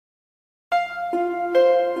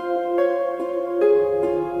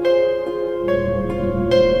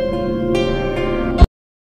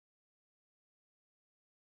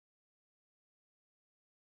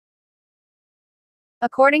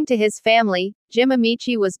According to his family, Jim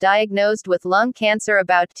Ameche was diagnosed with lung cancer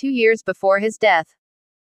about 2 years before his death.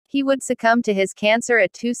 He would succumb to his cancer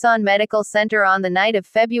at Tucson Medical Center on the night of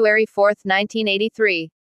February 4, 1983.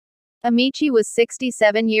 Ameche was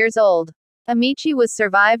 67 years old. Ameche was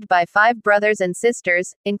survived by 5 brothers and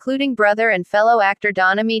sisters, including brother and fellow actor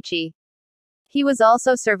Don Ameche. He was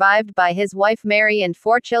also survived by his wife Mary and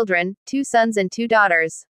 4 children, 2 sons and 2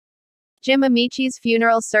 daughters. Jim Ameche's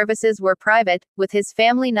funeral services were private, with his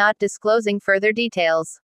family not disclosing further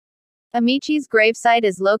details. Ameche's gravesite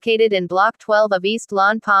is located in Block 12 of East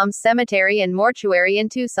Lawn Palms Cemetery and Mortuary in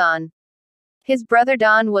Tucson. His brother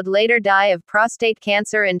Don would later die of prostate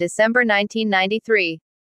cancer in December 1993.